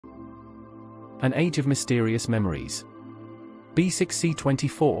An Age of Mysterious Memories.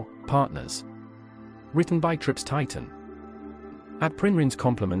 B6C24, Partners. Written by TripsTitan. At Prinrin's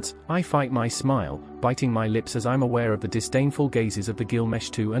compliments, I fight my smile, biting my lips as I'm aware of the disdainful gazes of the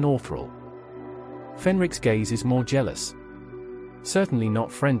Gilmesh2 and Orthril. Fenric's gaze is more jealous. Certainly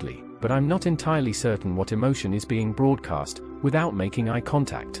not friendly, but I'm not entirely certain what emotion is being broadcast, without making eye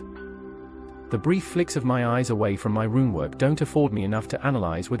contact. The brief flicks of my eyes away from my runework don't afford me enough to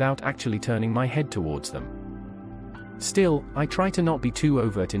analyze without actually turning my head towards them. Still, I try to not be too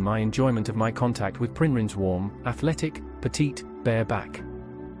overt in my enjoyment of my contact with Prinrin's warm, athletic, petite, bare back.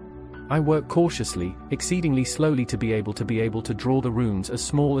 I work cautiously, exceedingly slowly to be able to draw the runes as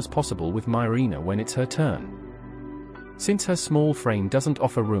small as possible with Myrina when it's her turn. Since her small frame doesn't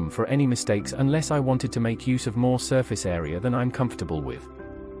offer room for any mistakes unless I wanted to make use of more surface area than I'm comfortable with.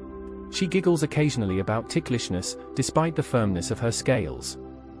 She giggles occasionally about ticklishness, despite the firmness of her scales.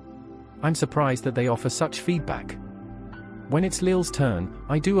 I'm surprised that they offer such feedback. When it's Lil's turn,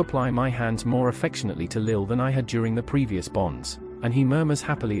 I do apply my hands more affectionately to Lil than I had during the previous bonds, and he murmurs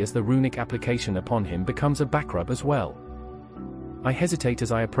happily as the runic application upon him becomes a backrub as well. I hesitate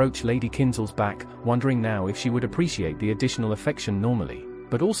as I approach Lady Kinzel's back, wondering now if she would appreciate the additional affection normally,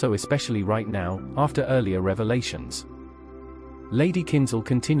 but also especially right now, after earlier revelations. Lady Kinzel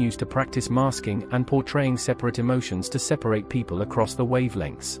continues to practice masking and portraying separate emotions to separate people across the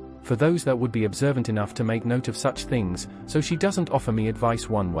wavelengths, for those that would be observant enough to make note of such things, so she doesn't offer me advice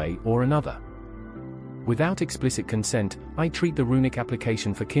one way or another. Without explicit consent, I treat the runic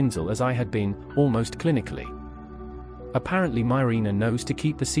application for Kinzel as I had been, almost clinically. Apparently Myrina knows to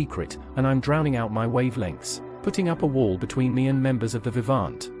keep the secret, and I'm drowning out my wavelengths, putting up a wall between me and members of the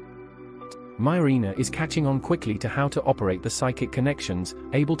Vivant. Myrina is catching on quickly to how to operate the psychic connections,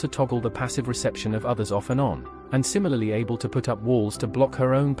 able to toggle the passive reception of others off and on, and similarly able to put up walls to block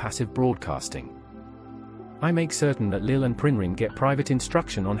her own passive broadcasting. I make certain that Lil and Prinrin get private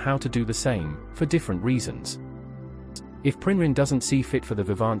instruction on how to do the same, for different reasons. If Prinrin doesn't see fit for the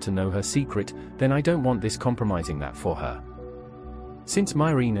Vivant to know her secret, then I don't want this compromising that for her. Since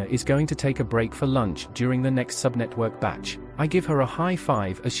Myrina is going to take a break for lunch during the next subnetwork batch, I give her a high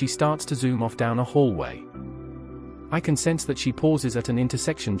five as she starts to zoom off down a hallway. I can sense that she pauses at an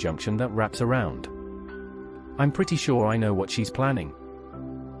intersection junction that wraps around. I'm pretty sure I know what she's planning.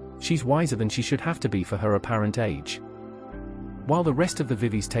 She's wiser than she should have to be for her apparent age. While the rest of the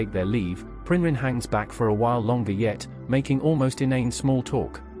Vivies take their leave, Prinrin hangs back for a while longer yet, making almost inane small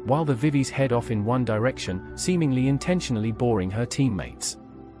talk, while the Vivies head off in one direction, seemingly intentionally boring her teammates.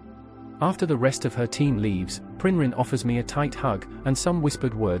 After the rest of her team leaves, Prinrin offers me a tight hug and some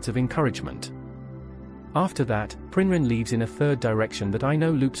whispered words of encouragement. After that, Prinrin leaves in a third direction that I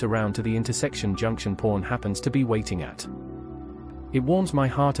know loops around to the intersection junction Pawn happens to be waiting at. It warms my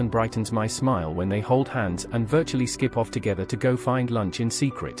heart and brightens my smile when they hold hands and virtually skip off together to go find lunch in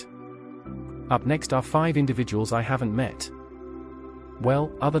secret. Up next are 5 individuals I haven't met.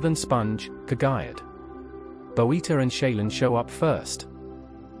 Well, other than Sponge, Kagayad. Boita and Shaylin show up first.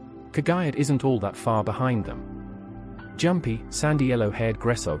 Kagayad isn't all that far behind them. Jumpy, sandy yellow-haired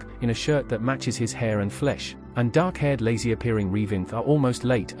Gressog, in a shirt that matches his hair and flesh, and dark-haired lazy-appearing Revinth are almost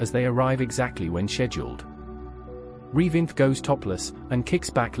late as they arrive exactly when scheduled. Revinth goes topless, and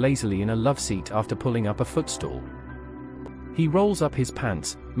kicks back lazily in a love seat after pulling up a footstool. He rolls up his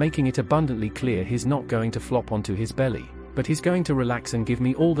pants, making it abundantly clear he's not going to flop onto his belly, but he's going to relax and give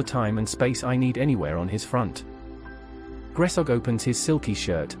me all the time and space I need anywhere on his front. Gressog opens his silky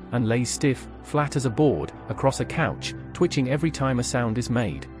shirt, and lays stiff, flat as a board, across a couch, twitching every time a sound is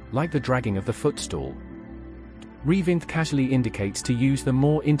made, like the dragging of the footstool. Revinth casually indicates to use the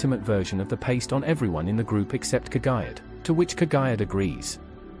more intimate version of the paste on everyone in the group except Kagayad, to which Kagayad agrees.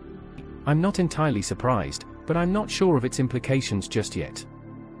 I'm not entirely surprised, but I'm not sure of its implications just yet.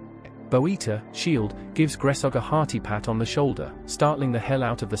 Boita, Shield, gives Gressog a hearty pat on the shoulder, startling the hell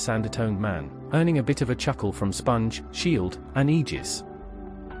out of the sandertoned man, earning a bit of a chuckle from Sponge, Shield, and Aegis.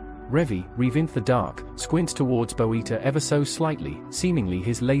 Revi, Revinth the Dark, squints towards Boita ever so slightly, seemingly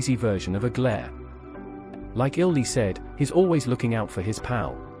his lazy version of a glare. Like Illy said, he's always looking out for his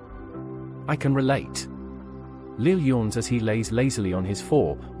pal. I can relate. Lil yawns as he lays lazily on his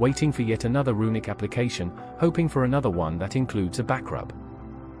fore, waiting for yet another runic application, hoping for another one that includes a backrub.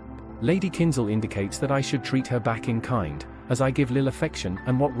 Lady Kinzel indicates that I should treat her back in kind, as I give Lil affection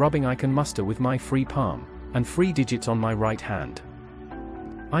and what rubbing I can muster with my free palm, and free digits on my right hand.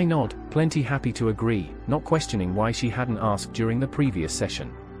 I nod, plenty happy to agree, not questioning why she hadn't asked during the previous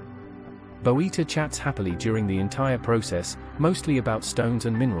session. Boita chats happily during the entire process, mostly about stones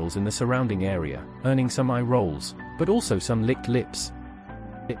and minerals in the surrounding area, earning some eye rolls, but also some licked lips.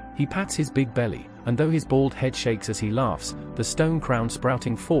 He pats his big belly, and though his bald head shakes as he laughs, the stone crown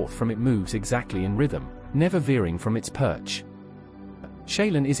sprouting forth from it moves exactly in rhythm, never veering from its perch.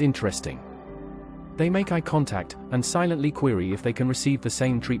 Shaylin is interesting. They make eye contact, and silently query if they can receive the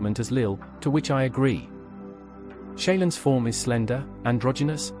same treatment as Lil, to which I agree. Shaylin's form is slender,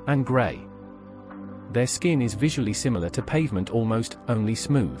 androgynous, and grey. Their skin is visually similar to pavement, almost, only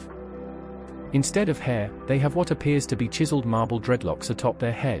smooth. Instead of hair, they have what appears to be chiseled marble dreadlocks atop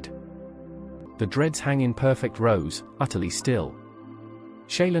their head. The dreads hang in perfect rows, utterly still.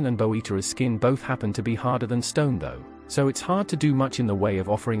 Shaylin and Boetera's skin both happen to be harder than stone though, so it's hard to do much in the way of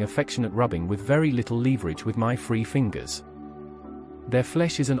offering affectionate rubbing with very little leverage with my free fingers. Their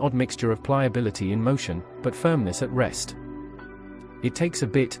flesh is an odd mixture of pliability in motion, but firmness at rest. It takes a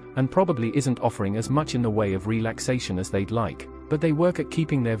bit, and probably isn't offering as much in the way of relaxation as they'd like, but they work at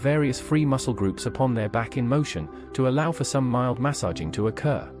keeping their various free muscle groups upon their back in motion, to allow for some mild massaging to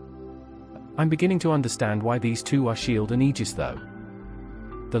occur. I'm beginning to understand why these two are Shield and Aegis though.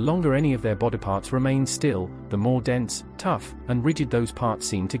 The longer any of their body parts remain still, the more dense, tough, and rigid those parts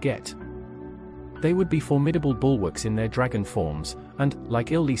seem to get. They would be formidable bulwarks in their dragon forms, and,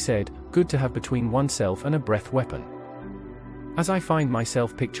 like Illy said, good to have between oneself and a breath weapon. As I find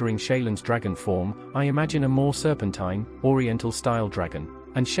myself picturing Shaylin's dragon form, I imagine a more serpentine, oriental-style dragon,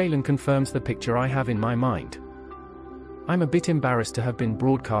 and Shaylin confirms the picture I have in my mind. I'm a bit embarrassed to have been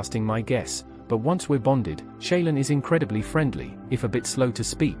broadcasting my guess, but once we're bonded, Shaylin is incredibly friendly, if a bit slow to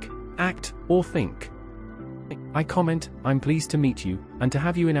speak, act, or think. I comment, I'm pleased to meet you, and to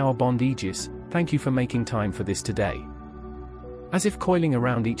have you in our bond Aegis, thank you for making time for this today. As if coiling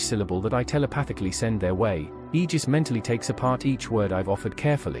around each syllable that I telepathically send their way, Aegis mentally takes apart each word I've offered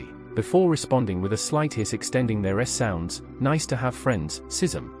carefully, before responding with a slight hiss extending their S sounds, nice to have friends,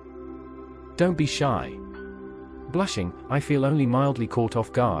 Sism. Don't be shy. Blushing, I feel only mildly caught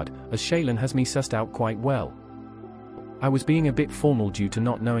off guard, as Shaylin has me sussed out quite well. I was being a bit formal due to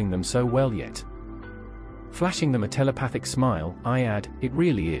not knowing them so well yet. Flashing them a telepathic smile, I add, it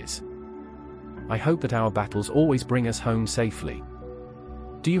really is. I hope that our battles always bring us home safely.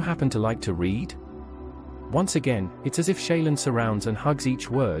 Do you happen to like to read? Once again, it's as if Shaylin surrounds and hugs each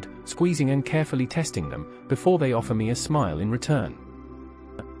word, squeezing and carefully testing them, before they offer me a smile in return.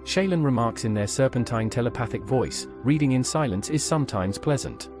 Shaylin remarks in their serpentine telepathic voice, reading in silence is sometimes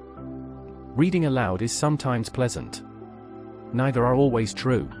pleasant. Reading aloud is sometimes pleasant. Neither are always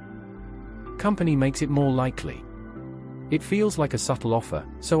true. Company makes it more likely. It feels like a subtle offer,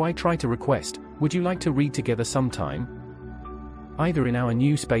 so I try to request, would you like to read together sometime? Either in our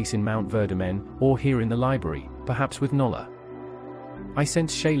new space in Mount Verdamen, or here in the library, perhaps with Nolla. I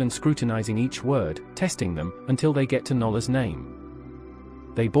sense Shaylin scrutinizing each word, testing them, until they get to Nolla's name.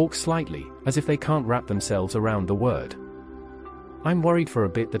 They balk slightly, as if they can't wrap themselves around the word. I'm worried for a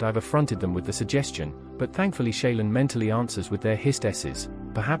bit that I've affronted them with the suggestion, but thankfully Shaylin mentally answers with their hissed S's,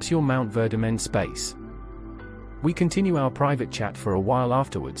 perhaps your Mount Verdamen space. We continue our private chat for a while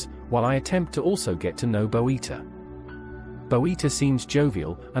afterwards, while I attempt to also get to know Boeta. Boeta seems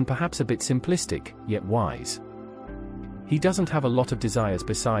jovial, and perhaps a bit simplistic, yet wise. He doesn't have a lot of desires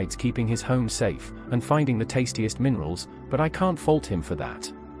besides keeping his home safe, and finding the tastiest minerals, but I can't fault him for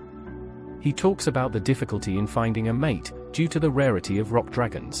that. He talks about the difficulty in finding a mate, due to the rarity of rock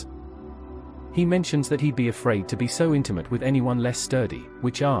dragons. He mentions that he'd be afraid to be so intimate with anyone less sturdy,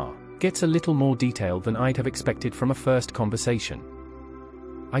 which gets a little more detailed than I'd have expected from a first conversation.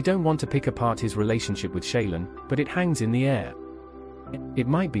 I don't want to pick apart his relationship with Shaylin, but it hangs in the air. It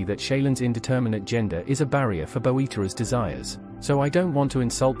might be that Shaylin's indeterminate gender is a barrier for Boetera's desires, so I don't want to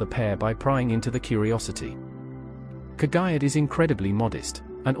insult the pair by prying into the curiosity. Kagayad is incredibly modest,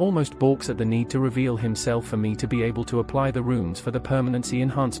 and almost balks at the need to reveal himself for me to be able to apply the runes for the permanency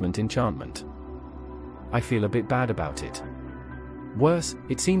enhancement enchantment. I feel a bit bad about it. Worse,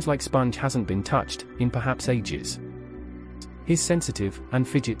 it seems like Sponge hasn't been touched, in perhaps ages. He's sensitive, and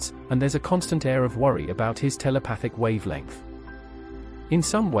fidgets, and there's a constant air of worry about his telepathic wavelength. In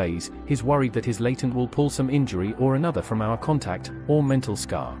some ways, he's worried that his latent will pull some injury or another from our contact, or mental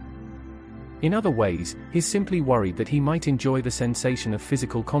scar. In other ways, he's simply worried that he might enjoy the sensation of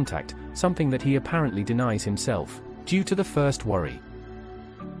physical contact, something that he apparently denies himself, due to the first worry.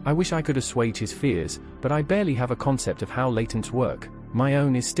 I wish I could assuage his fears, but I barely have a concept of how latents work. My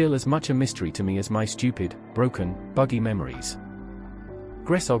own is still as much a mystery to me as my stupid, broken, buggy memories.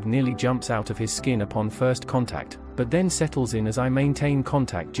 Gressog nearly jumps out of his skin upon first contact, but then settles in as I maintain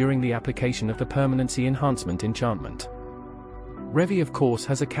contact during the application of the permanency enhancement enchantment. Revi of course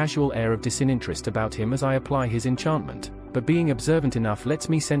has a casual air of disinterest about him as I apply his enchantment, but being observant enough lets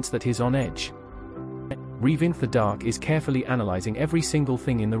me sense that he's on edge. Revinth the Dark is carefully analyzing every single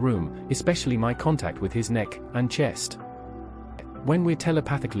thing in the room, especially my contact with his neck and chest. When we're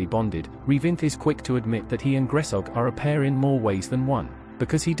telepathically bonded, Revinth is quick to admit that he and Gressog are a pair in more ways than one,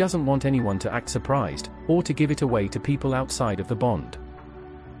 because he doesn't want anyone to act surprised, or to give it away to people outside of the bond.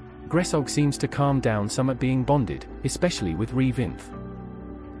 Gressog seems to calm down some at being bonded, especially with Revinth.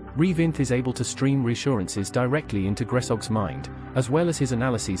 Revinth is able to stream reassurances directly into Gressog's mind, as well as his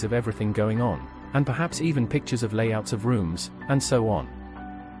analyses of everything going on, and perhaps even pictures of layouts of rooms, and so on.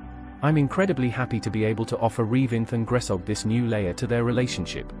 I'm incredibly happy to be able to offer Revinth and Gressog this new layer to their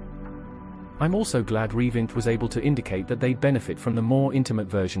relationship. I'm also glad Revinth was able to indicate that they'd benefit from the more intimate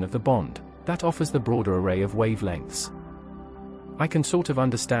version of the bond, that offers the broader array of wavelengths. I can sort of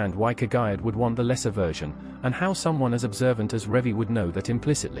understand why Kagayad would want the lesser version, and how someone as observant as Revi would know that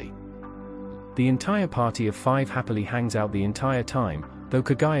implicitly. The entire party of 5 happily hangs out the entire time, though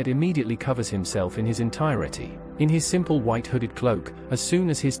Kagayad immediately covers himself in his entirety, in his simple white hooded cloak, as soon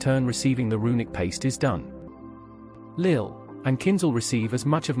as his turn receiving the runic paste is done. Lil and Kinzel receive as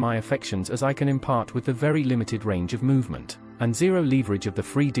much of my affections as I can impart with the very limited range of movement, and 0 leverage of the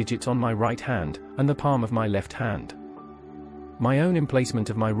free digits on my right hand, and the palm of my left hand. My own emplacement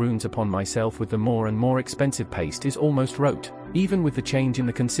of my runes upon myself with the more and more expensive paste is almost rote, even with the change in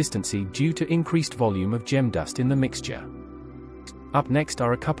the consistency due to increased volume of gem dust in the mixture. Up next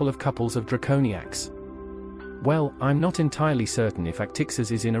are a couple of couples of Draconiacs. Well, I'm not entirely certain if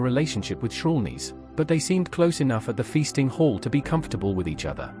Actixas is in a relationship with Shrulnis, but they seemed close enough at the feasting hall to be comfortable with each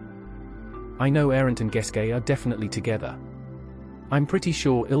other. I know Erent and Geske are definitely together. I'm pretty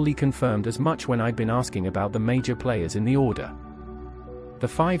sure Illy confirmed as much when I'd been asking about the major players in the order. The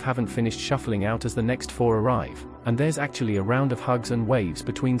 5 haven't finished shuffling out as the next 4 arrive, and there's actually a round of hugs and waves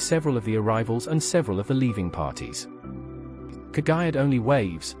between several of the arrivals and several of the leaving parties. Kagayad only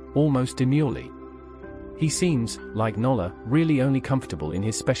waves, almost demurely. He seems, like Nolla, really only comfortable in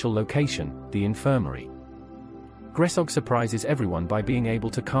his special location, the infirmary. Gressog surprises everyone by being able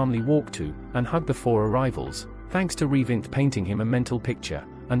to calmly walk to and hug the 4 arrivals, thanks to Revinth painting him a mental picture,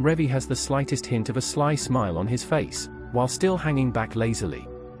 and Revi has the slightest hint of a sly smile on his face, while still hanging back lazily.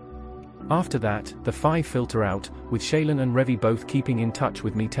 After that, the 5 filter out, with Shailen and Revi both keeping in touch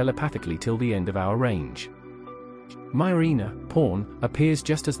with me telepathically till the end of our range. Myrina, pawn, appears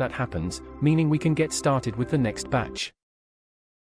just as that happens, meaning we can get started with the next batch.